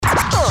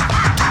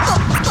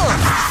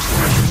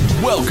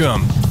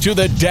Welcome to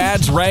the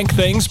Dads Rank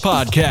Things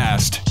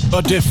podcast,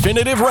 a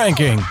definitive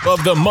ranking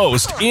of the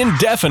most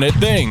indefinite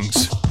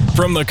things,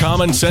 from the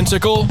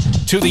commonsensical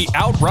to the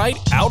outright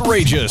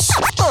outrageous.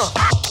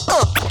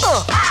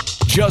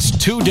 Just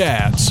two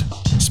dads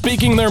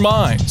speaking their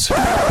minds,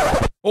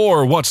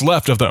 or what's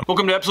left of them.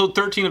 Welcome to episode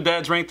 13 of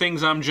Dad's Rank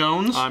Things. I'm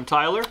Jones. I'm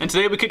Tyler. And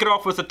today we kick it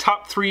off with the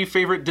top 3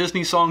 favorite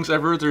Disney songs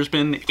ever. There's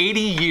been 80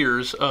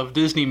 years of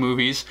Disney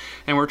movies,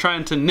 and we're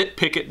trying to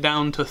nitpick it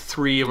down to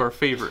 3 of our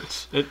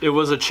favorites. It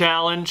was a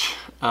challenge,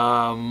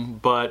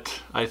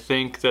 but I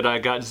think that I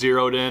got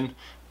zeroed in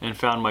and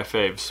found my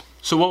faves.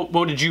 So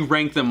what did you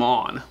rank them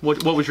on?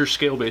 What was your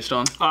scale based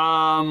on?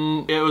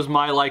 It was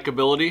my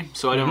likability,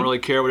 so I didn't really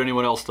care what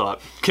anyone else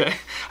thought. Okay.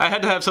 I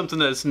had to have something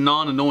that's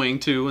non-annoying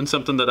too, and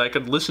something that I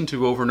could listen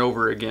to over and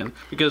over again.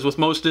 Because with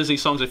most Disney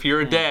songs, if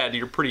you're a dad,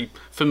 you're pretty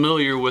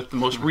familiar with the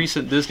most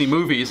recent Disney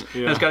movies,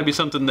 and it's got to be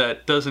something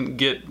that doesn't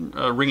get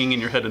ringing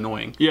in your head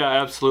annoying. Yeah,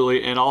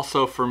 absolutely. And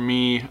also for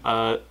me,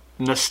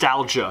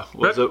 nostalgia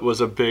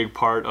was a big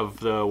part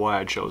of why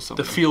I chose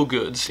something. The feel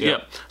goods.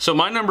 Yep. So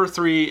my number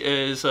 3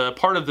 is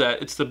part of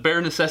that. It's the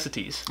Bare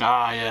Necessities.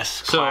 Ah,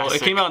 yes. So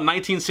Classic. it came out in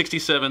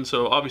 1967,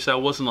 so obviously I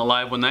wasn't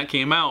alive when that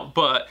came out,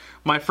 but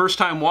my first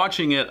time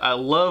watching it, I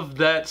loved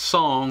that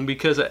song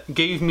because it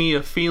gave me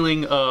a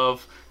feeling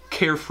of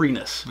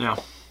carefreeness.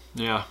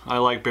 Yeah, I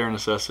like Bare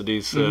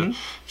Necessities.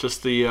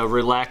 Just the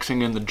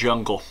relaxing in the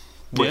jungle.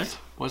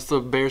 What's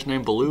the bear's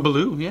name? Baloo?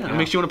 Baloo, yeah. It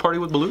makes you want to party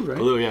with Baloo, right?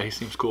 Baloo, yeah, he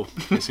seems cool.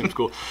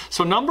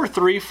 So number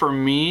 3 for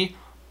me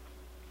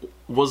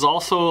was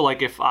also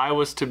like if I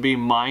was to be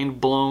mind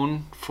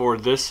blown for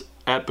this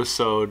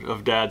episode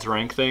of Dad's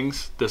Rank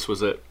Things, this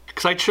was it.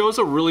 Because I chose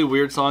a really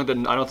weird song that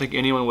I don't think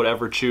anyone would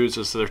ever choose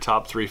as their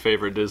top 3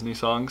 favorite Disney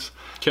songs.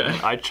 Okay.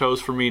 I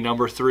chose for me,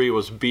 number 3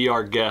 was Be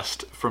Our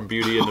Guest from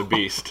Beauty and the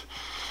Beast.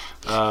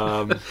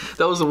 That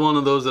was one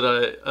of those that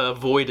I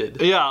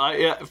avoided.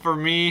 Yeah, for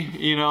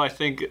me, I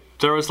think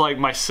there was like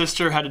my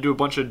sister had to do a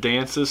bunch of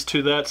dances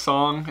to that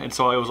song, and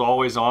so I was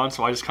always on,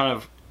 so I just kind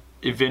of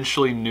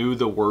eventually knew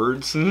the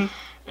words.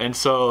 And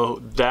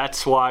so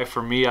that's why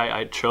for me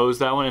I chose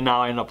that one, and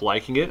now I end up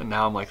liking it, and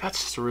now I'm like,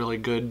 that's just a really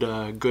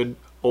good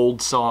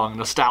old song.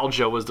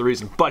 Nostalgia was the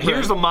reason. But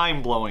here's the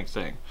mind-blowing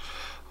thing.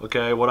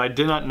 Okay, what I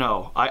did not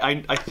know.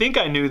 I think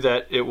I knew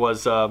that it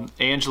was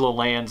Angela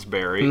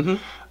Lansbury.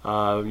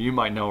 You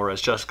might know her as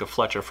Jessica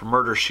Fletcher from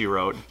Murder, She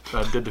Wrote.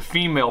 Did the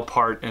female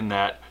part in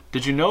that.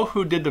 Did you know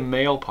who did the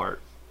male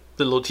part?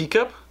 The little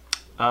teacup?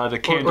 The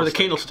candlestick. Or the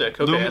candlestick.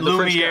 Okay,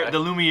 the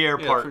Lumiere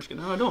part.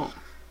 No, I don't.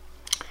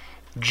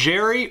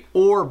 Jerry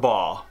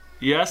Orbach.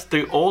 Yes,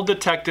 the old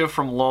detective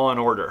from Law and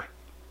Order.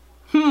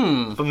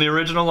 From the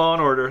original Law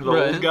and Order, the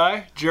old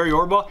guy, Jerry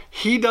Orbach,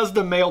 he does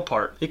the male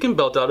part. He can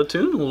belt out a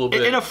tune a little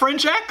bit. In a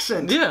French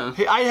accent. Yeah.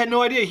 I had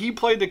no idea. He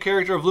played the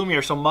character of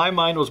Lumiere, so my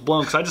mind was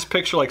blown, because I just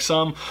picture like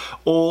some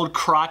old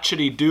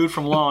crotchety dude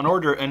from Law and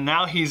Order, and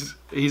now he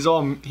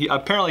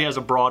apparently has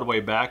a Broadway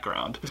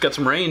background. He's got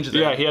some range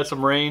there. Yeah, he had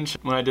some range.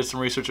 When I did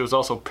some research, it was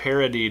also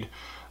parodied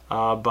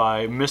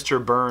by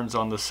Mr. Burns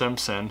on The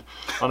Simpsons,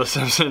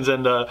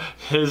 and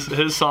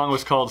his song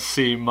was called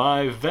 "See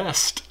My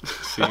Vest."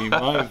 See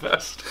my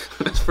vest.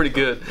 That's pretty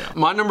good. Yeah.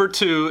 My number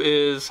 2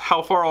 is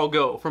 "How Far I'll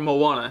Go" from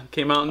Moana.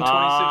 Came out in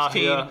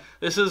 2016. Yeah.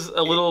 This is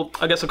a little,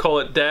 I guess I'll call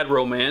it dad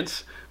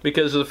romance,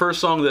 because it's the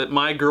first song that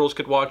my girls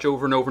could watch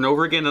over and over and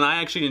over again, and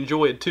I actually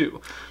enjoy it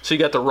too. So you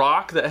got The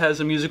Rock that has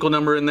a musical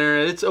number in there.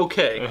 It's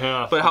okay.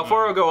 But How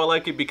Far I'll Go, I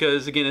like it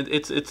because, again,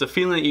 it's a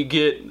feeling that you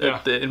get.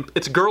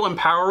 It's girl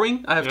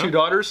empowering. I have 2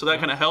 daughters, so that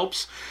kind of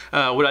helps.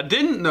 What I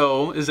didn't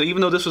know is that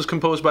even though this was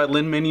composed by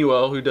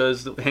Lin-Manuel, who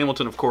does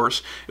Hamilton, of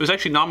course, it was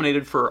actually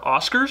nominated for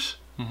Oscars,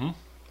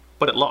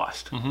 but it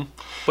lost.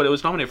 But it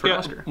was nominated for an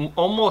Oscar.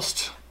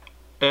 Almost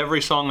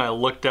every song I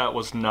looked at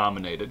was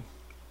nominated.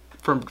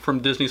 From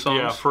Disney songs?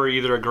 Yeah, for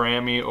either a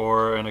Grammy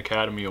or an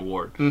Academy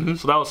Award.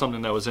 So that was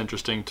something that was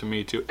interesting to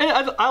me, too.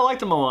 And I like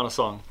the Moana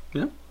song.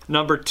 Yeah.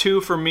 Number 2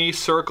 for me,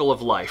 Circle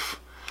of Life.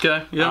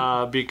 Okay,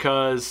 yeah.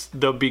 Because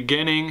the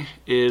beginning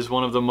is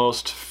one of the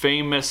most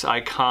famous,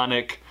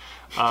 iconic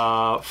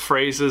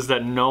phrases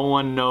that no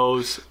one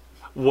knows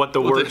what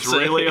the words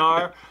really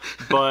are,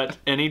 but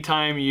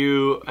anytime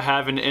you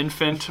have an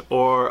infant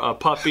or a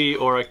puppy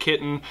or a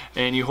kitten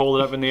and you hold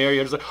it up in the air,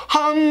 you're just like,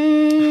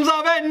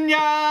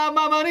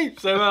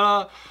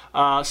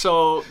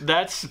 so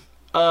that's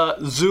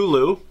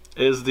Zulu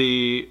is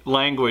the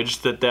language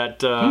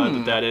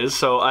that is.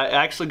 So I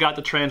actually got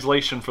the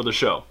translation for the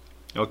show.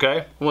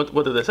 Okay? What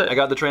did they say? I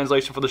got the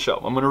translation for the show.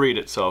 I'm going to read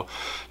it, so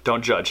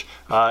don't judge.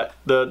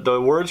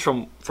 The words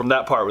from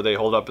that part where they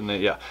hold up in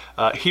the,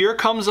 here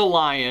comes a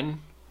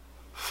lion,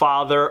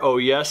 father, oh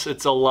yes,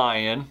 it's a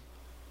lion,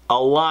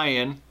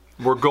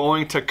 we're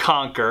going to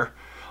conquer,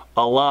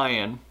 a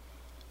lion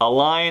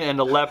and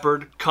a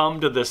leopard come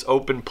to this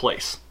open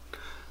place.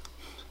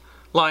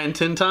 Lion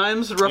 10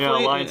 times, roughly? Yeah,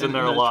 lion's in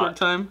there a lot. Short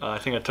time? I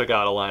think I took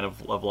out a line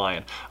of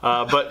lion.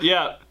 But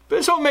yeah,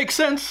 So it makes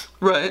sense.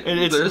 Right. And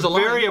it's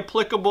very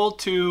applicable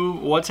to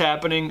what's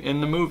happening in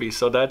the movie.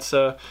 So that's,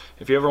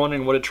 if you're ever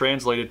wondering what it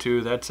translated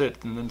to, that's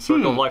it. And then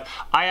Circle of Life.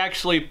 I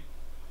actually,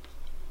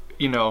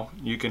 you know,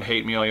 you can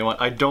hate me all you want.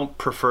 I don't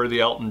prefer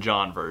the Elton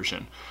John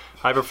version.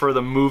 I prefer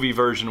the movie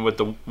version with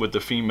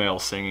the female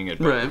singing it.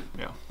 Right.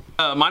 Yeah.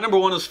 My number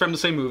one is from the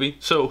same movie,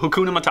 so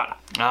Hakuna Matata.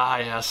 Ah,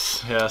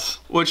 yes.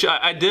 Which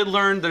I did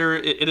learn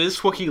it is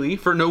Swahili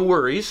for no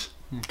worries.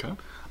 Okay.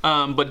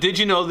 But did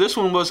you know this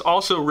one was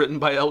also written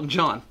by Elton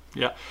John?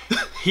 Yeah.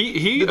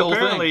 He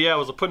apparently,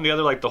 was putting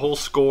together like the whole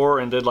score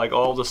and did like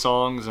all the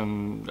songs,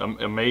 and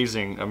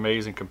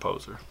amazing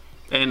composer.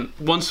 And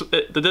once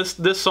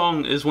this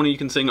song is one you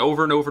can sing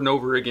over and over and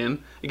over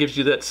again. It gives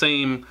you that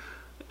same,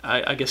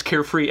 I guess,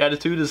 carefree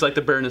attitude as like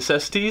the bare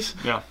necessities.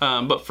 Yeah.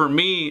 But for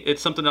me,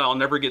 it's something that I'll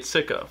never get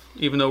sick of.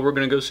 Even though we're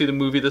going to go see the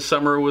movie this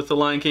summer with The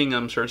Lion King,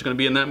 I'm sure it's going to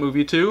be in that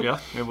movie too. Yeah,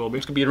 it will be.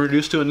 It's going to be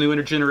introduced to a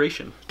new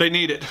generation. They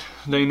need it.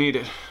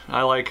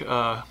 I like,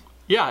 I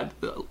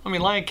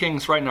mean, Lion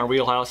King's right in our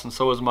wheelhouse, and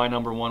so is my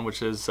number one,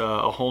 which is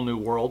A Whole New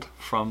World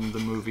from the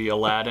movie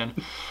Aladdin.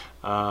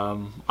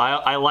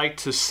 I like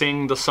to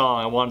sing the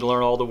song. I wanted to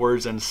learn all the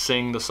words and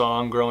sing the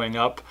song growing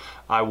up.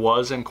 I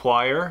was in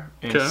choir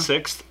in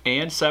 6th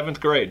and 7th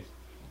grade.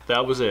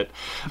 That was it.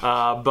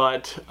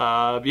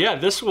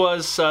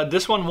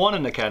 This one won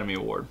an Academy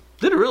Award.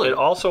 Did it really? It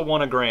also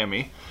won a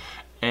Grammy.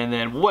 And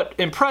then what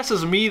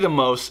impresses me the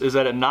most is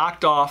that it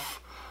knocked off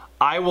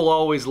I Will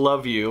Always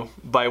Love You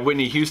by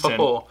Whitney Houston,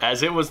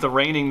 as it was the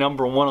reigning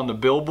number one on the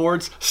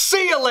billboards.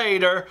 See you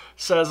later,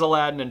 says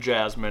Aladdin and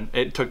Jasmine.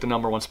 It took the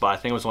number one spot. I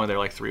think it was only there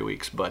like 3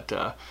 weeks, but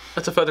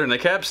that's a feather in the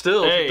cap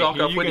still. Hey, to knock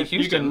off Whitney Houston.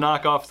 You can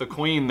knock off the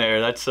queen there.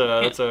 That's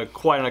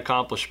quite an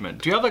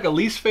accomplishment. Do you have like a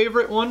least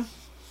favorite one?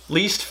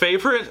 Least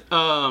favorite?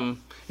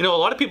 You know, a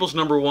lot of people's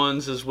number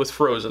ones is with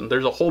Frozen.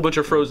 There's a whole bunch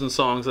of Frozen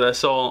songs that I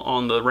saw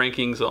on the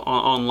rankings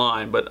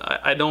online,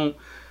 but I don't.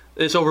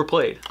 It's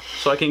overplayed,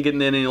 so I can't get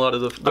into any a lot of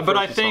the But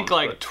I think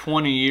songs, like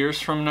 20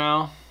 years from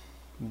now,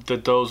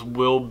 that those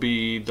will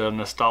be the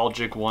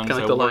nostalgic ones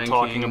that we're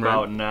talking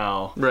about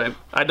now. Right.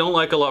 I don't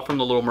like a lot from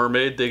The Little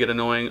Mermaid. They get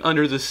annoying.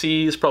 Under the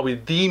Sea is probably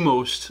the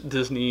most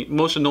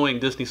annoying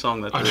Disney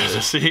song that there is. Under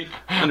the Sea?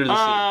 Under the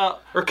Sea.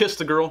 Or Kiss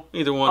the Girl,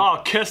 either one.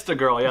 Oh, Kiss the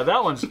Girl. Yeah,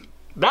 that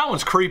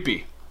one's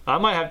creepy. I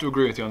might have to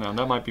agree with you on that one.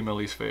 That might be my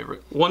least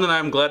favorite. One that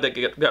I'm glad that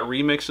got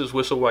remixed is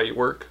Whistle While You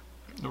Work.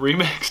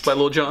 Remixed? By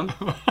Lil Jon.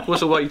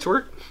 Whistle While You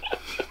Twerk.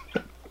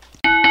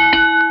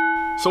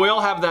 So we all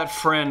have that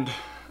friend,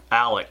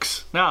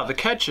 Alex. Now, the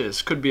catch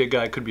is, could be a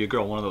guy, could be a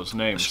girl, one of those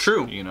names. It's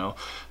true. You know.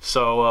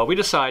 So we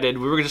decided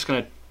we were just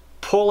going to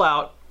pull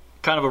out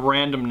kind of a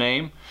random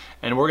name,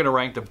 and we're going to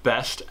rank the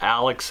best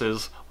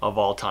Alexes of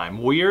all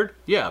time. Weird?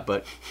 Yeah,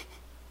 but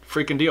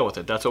freaking deal with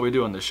it. That's what we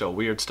do on this show.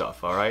 Weird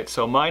stuff, all right?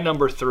 So my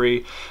number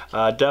 3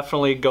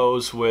 definitely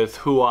goes with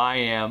who I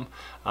am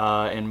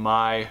in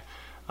my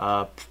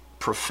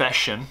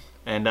profession,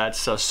 and that's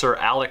Sir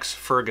Alex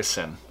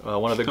Ferguson,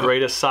 one of the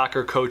greatest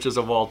soccer coaches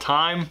of all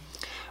time.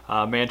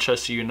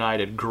 Manchester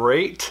United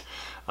great,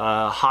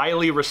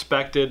 highly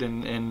respected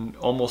in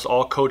almost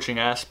all coaching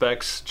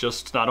aspects,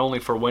 just not only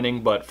for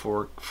winning but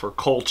for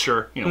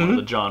culture, you know, one of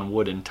the John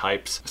Wooden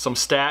types. Some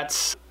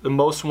stats: the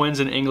most wins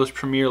in English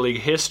Premier League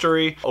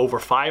history, over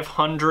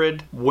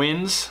 500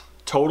 wins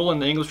total in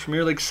the English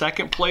Premier League.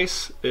 Second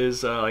place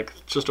is like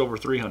just over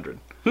 300.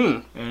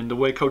 And the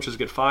way coaches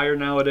get fired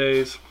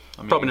nowadays,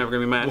 I mean, probably never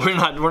gonna be matched.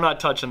 We're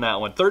not touching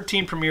that one.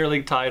 13 Premier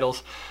League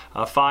titles,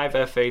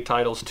 5 FA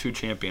titles, 2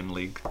 Champions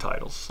League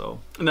titles. So,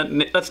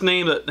 and that's a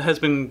name that has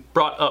been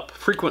brought up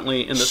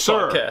frequently in this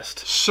podcast.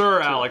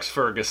 Sir Alex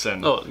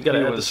Ferguson. Oh, you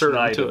gotta add the Sir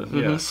into it.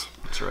 Yes,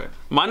 that's right.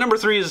 My number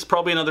 3 is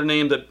probably another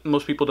name that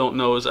most people don't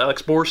know, is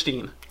Alex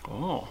Borstein.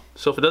 Oh.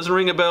 So if it doesn't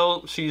ring a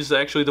bell, she's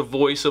actually the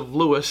voice of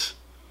Lewis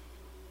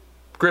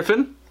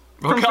Griffin.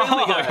 From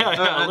Family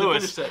Guy.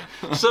 Lewis.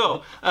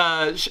 So,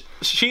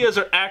 she as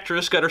an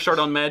actress got her start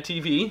on Mad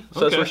TV. So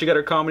that's where she got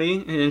her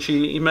comedy. And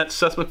she met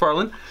Seth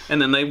MacFarlane. And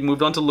then they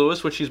moved on to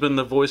Lewis, which she's been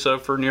the voice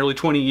of for nearly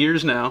 20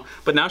 years now.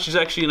 But now she's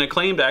actually an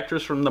acclaimed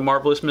actress from The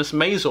Marvelous Miss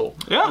Maisel.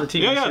 Yeah, the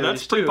TV series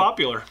that's pretty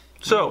popular.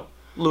 So,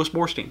 Lewis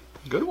Borstein.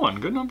 Good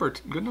one. Good number.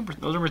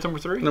 Those are number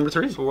 3? Number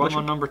 3. So we're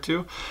on number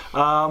 2.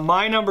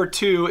 My number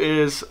 2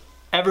 is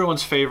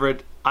everyone's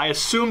favorite. I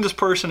assume this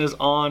person is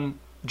on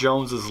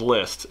Jones's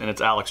list, and it's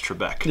Alex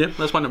Trebek. Yep,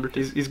 that's my number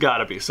 2. He's got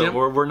to be. So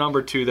we're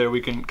number 2 there.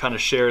 We can kind of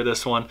share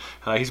this one.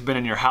 He's been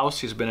in your house.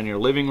 He's been in your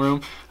living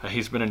room.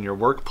 He's been in your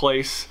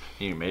workplace.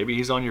 Maybe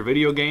he's on your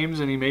video games,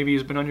 and maybe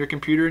he's been on your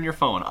computer and your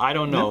phone. I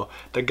don't know. Yep.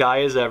 The guy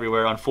is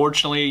everywhere.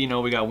 Unfortunately, you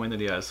know, we got wind that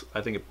he has, I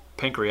think,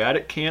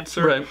 pancreatic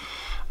cancer.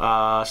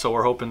 Right. So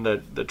we're hoping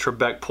that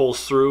Trebek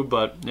pulls through.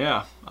 But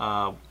yeah,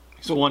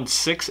 he's won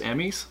 6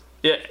 Emmys.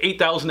 Yeah,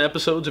 8,000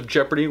 episodes of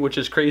Jeopardy, which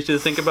is crazy to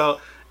think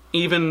about.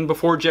 Even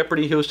before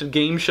Jeopardy, he hosted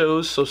game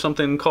shows. So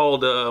something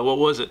called, what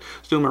was it? I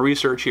was doing my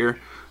research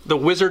here. The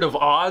Wizard of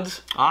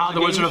Odds.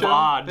 The Wizard of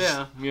Odds.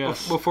 Yeah.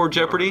 Yes. Before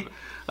Jeopardy.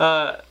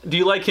 Do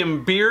you like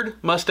him beard,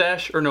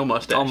 mustache, or no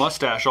mustache? Oh,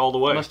 mustache all the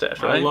way.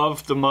 Mustache, right? I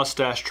love the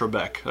mustache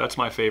Trebek. That's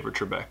my favorite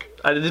Trebek.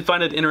 I did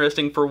find it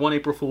interesting. For one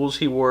April Fool's,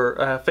 he wore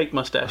a fake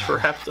mustache for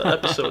half the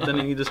episode. Then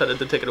he decided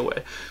to take it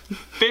away.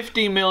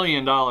 $50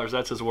 million.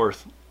 That's his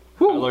worth.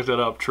 I looked it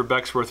up.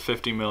 Trebek's worth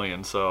 $50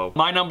 million. So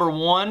my number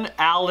one,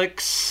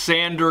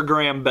 Alexander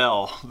Graham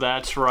Bell.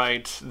 That's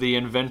right, the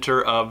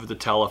inventor of the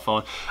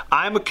telephone.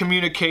 I'm a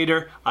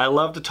communicator. I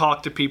love to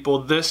talk to people.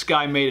 This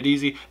guy made it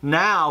easy.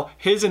 Now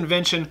his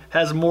invention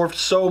has morphed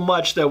so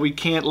much that we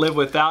can't live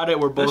without it.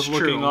 We're both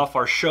looking off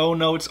our show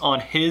notes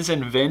on his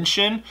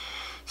invention.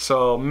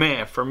 So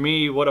man, for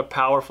me, what a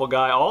powerful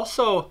guy.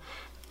 Also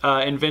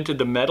invented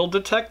the metal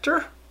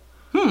detector.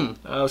 It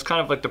was kind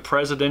of like the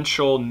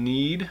presidential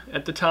need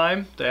at the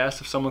time. They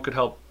asked if someone could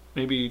help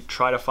maybe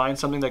try to find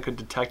something that could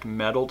detect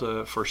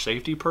metal for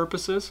safety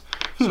purposes.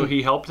 So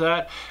he helped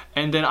that.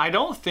 And then I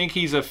don't think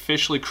he's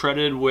officially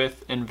credited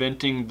with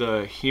inventing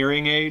the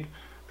hearing aid,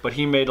 but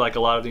he made like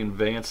a lot of the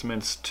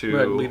advancements to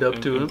lead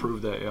up to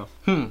improve that,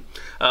 yeah.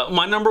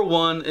 My number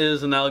one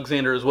is an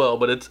Alexander as well,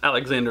 but it's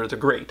Alexander the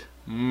Great.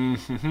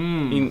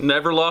 He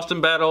never lost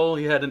in battle.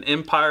 He had an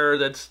empire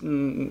that's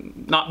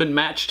not been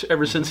matched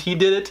ever since he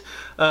did it.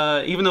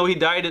 Even though he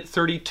died at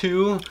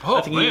 32,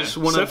 I think he's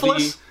one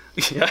Syphilis? of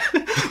the... Yeah,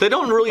 they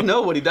don't really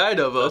know what he died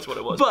of. That's what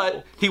it was.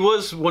 But he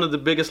was one of the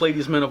biggest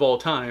ladies' men of all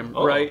time,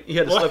 right? He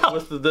had slept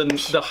with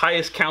the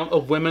highest count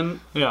of women,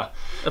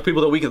 of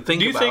people that we can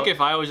think about. Do you think if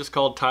I was just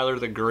called Tyler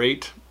the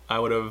Great, I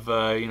would have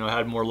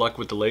had more luck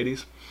with the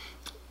ladies?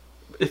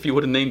 If you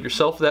would have named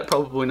yourself that,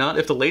 probably not.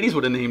 If the ladies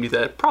would have named you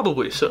that,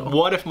 probably so.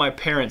 What if my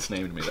parents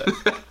named me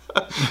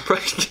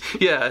that?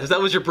 Yeah, if that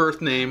was your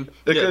birth name.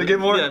 Could I get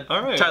more? Yeah,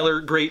 all right. Tyler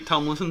Great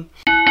Tomlinson.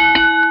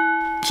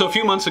 So a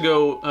few months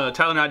ago,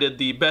 Tyler and I did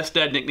the best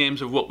dad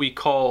nicknames of what we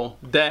call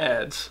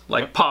dads,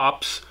 like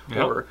Pops,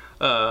 or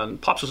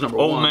Pops was number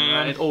Old one,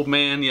 Man. right? Old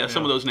Man,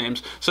 some of those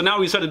names. So now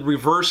we decided to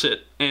reverse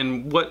it,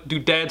 and what do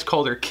dads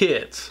call their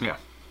kids? Yeah.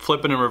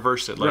 Flip it and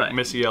reverse it, like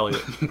Missy Elliott.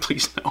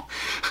 Please no.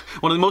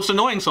 One of the most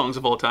annoying songs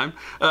of all time.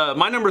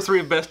 My number 3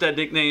 of best dad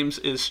nicknames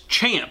is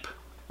Champ.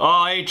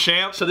 Oh, hey,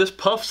 Champ. So this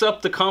puffs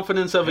up the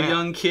confidence of a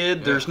young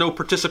kid. There's no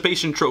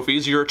participation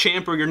trophies. You're a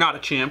champ or you're not a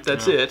champ.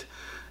 That's it.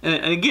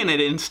 And again, it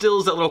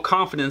instills that little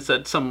confidence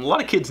that a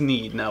lot of kids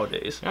need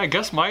nowadays. Yeah, I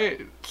guess my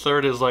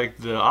third is like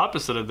the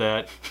opposite of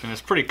that, and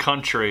it's pretty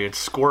country. It's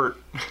Squirt.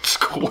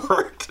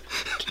 Squirt.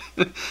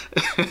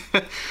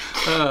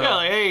 Yeah,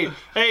 like,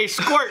 hey,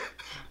 Squirt.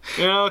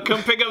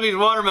 Come pick up these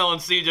watermelon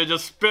seeds I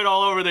just spit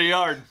all over the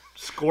yard.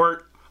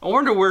 Squirt. I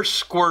wonder where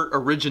Squirt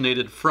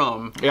originated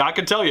from. Yeah, I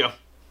can tell you.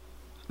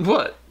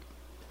 What?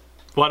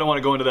 Well, I don't want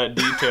to go into that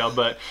detail,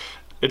 but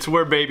it's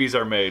where babies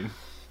are made.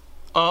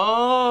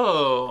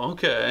 Oh,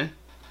 okay.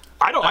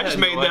 I just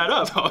made that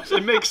up.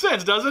 It makes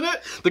sense, doesn't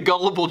it? The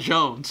Gullible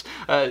Jones.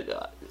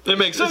 It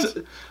makes sense.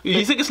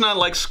 You think it's not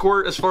like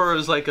Squirt as far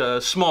as like a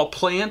small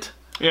plant?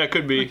 Yeah, it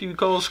could be. Like you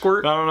call it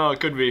Squirt? I don't know. It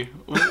could be.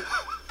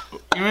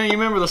 You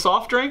remember the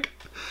soft drink?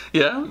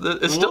 Yeah,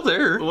 it's still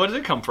there. What did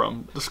it come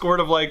from? The squirt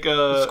of like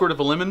a squirt of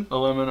a lemon? A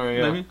lemon,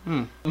 or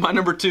maybe. My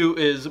number 2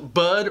 is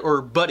Bud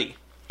or Buddy.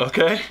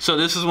 Okay. So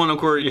this is one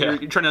where you're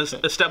trying to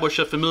establish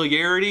a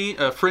familiarity,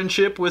 a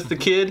friendship with the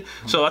kid.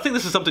 So I think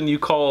this is something you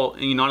call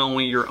not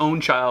only your own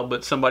child,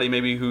 but somebody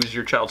maybe who's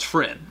your child's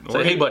friend.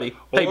 Say, hey, buddy.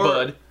 Hey,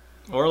 bud.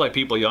 Or like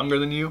people younger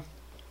than you.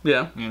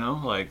 Yeah.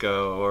 Like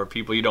or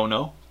people you don't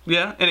know.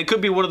 Yeah, and it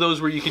could be one of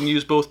those where you can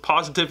use both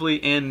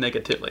positively and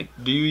negatively.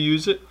 Do you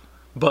use it?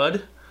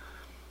 Bud?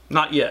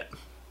 Not yet.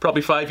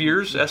 Probably 5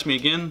 years. Ask me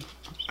again.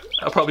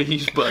 I'll probably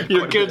use Bud.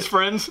 Your kids'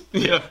 friends?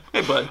 Yeah.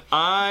 Hey, Bud.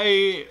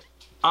 I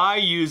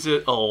use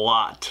it a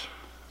lot.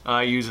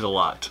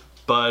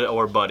 Bud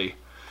or Buddy.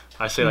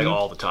 I say like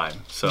all the time.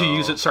 So. Do you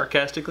use it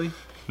sarcastically?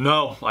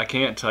 No, I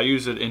can't. I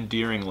use it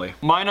endearingly.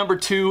 My number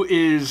 2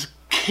 is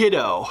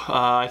kiddo.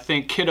 I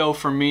think kiddo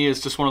for me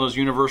is just one of those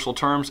universal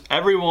terms.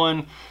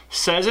 Everyone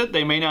says it.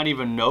 They may not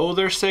even know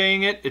they're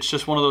saying it. It's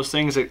just one of those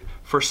things that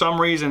for some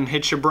reason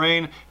hits your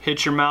brain,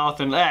 hits your mouth,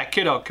 and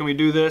kiddo, can we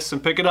do this?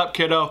 And pick it up,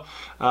 kiddo.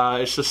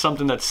 It's just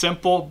something that's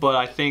simple, but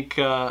I think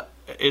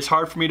it's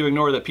hard for me to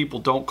ignore that people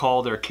don't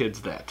call their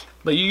kids that.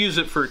 But you use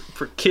it for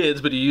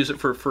kids, but you use it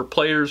for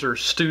players or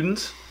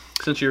students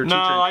since you're a teacher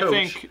and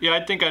coach.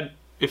 I think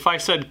if I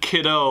said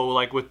kiddo,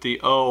 like with the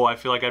O, I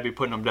feel like I'd be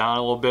putting them down a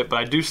little bit. But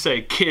I do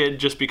say kid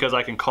just because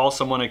I can call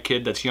someone a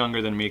kid that's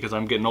younger than me because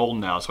I'm getting old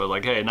now. So I'm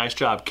like, hey, nice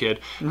job, kid.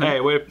 Hey,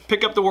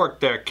 pick up the work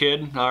there,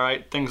 kid. All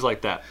right, things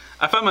like that.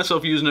 I find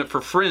myself using it for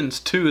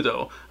friends too,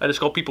 though. I just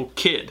call people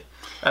kid.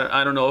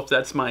 I don't know if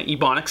that's my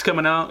Ebonics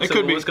coming out. It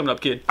could be. What's coming up,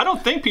 kid? I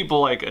don't think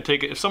people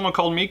take it. If someone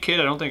called me kid,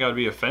 I don't think I would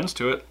be offense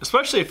to it.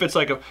 Especially if it's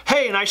like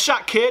hey, nice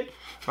shot, kid.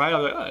 Right?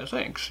 I'm like, oh,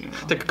 thanks.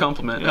 Take a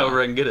compliment,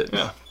 however I can get it.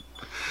 Yeah.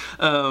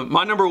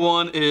 My number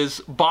 1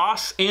 is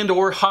boss and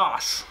or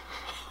Haas.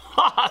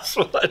 Haas,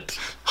 what?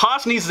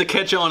 Haas needs to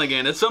catch on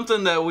again. It's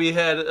something that we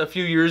had a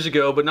few years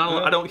ago, but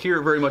I don't hear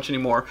it very much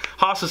anymore.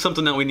 Haas is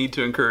something that we need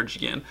to encourage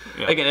again.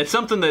 Yeah. Again, it's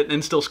something that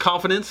instills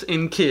confidence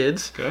in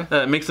kids,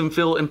 makes them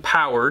feel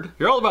empowered.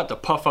 You're all about the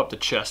puff up the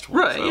chest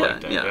ones.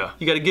 Right, yeah.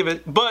 You got to give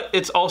it, but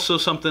it's also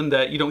something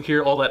that you don't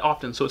hear all that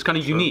often, so it's kind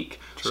of unique.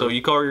 True. So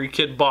you call your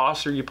kid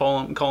Boss, or you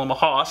call him a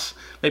Haas,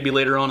 maybe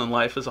later on in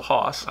life as a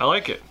Haas. I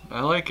like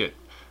it.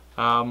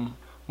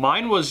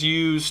 Mine was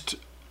used...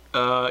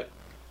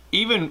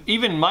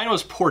 Even mine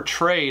was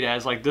portrayed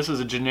as like this is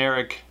a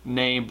generic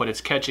name, but it's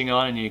catching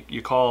on, and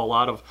you call a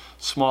lot of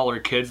smaller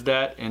kids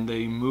that in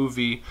the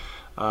movie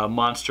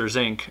Monsters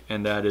Inc.,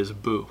 and that is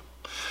Boo.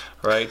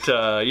 Right?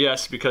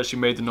 Yes, because you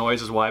made the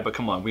noise is why, but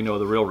come on, we know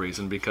the real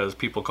reason, because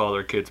people call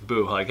their kids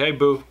Boo. Like, hey,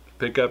 Boo,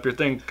 pick up your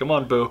thing. Come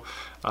on, Boo.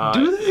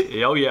 Do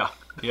they? Oh, yeah.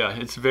 Yeah,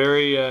 it's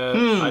very,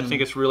 I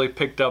think it's really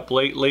picked up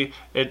lately.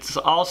 It's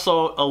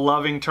also a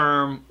loving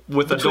term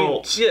with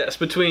adults. Yes,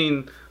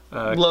 between...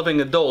 loving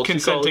adults,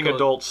 consenting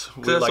adults.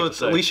 That's what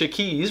Alicia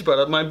Keys brought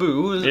up. My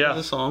Boo is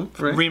the song,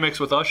 right? Remix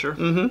with Usher.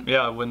 Mm-hmm.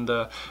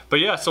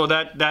 Yeah, so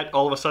that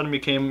all of a sudden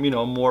became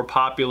a more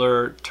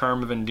popular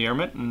term of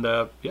endearment, and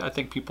I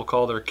think people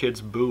call their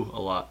kids Boo a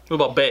lot. What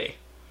about Bae?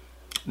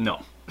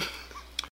 No.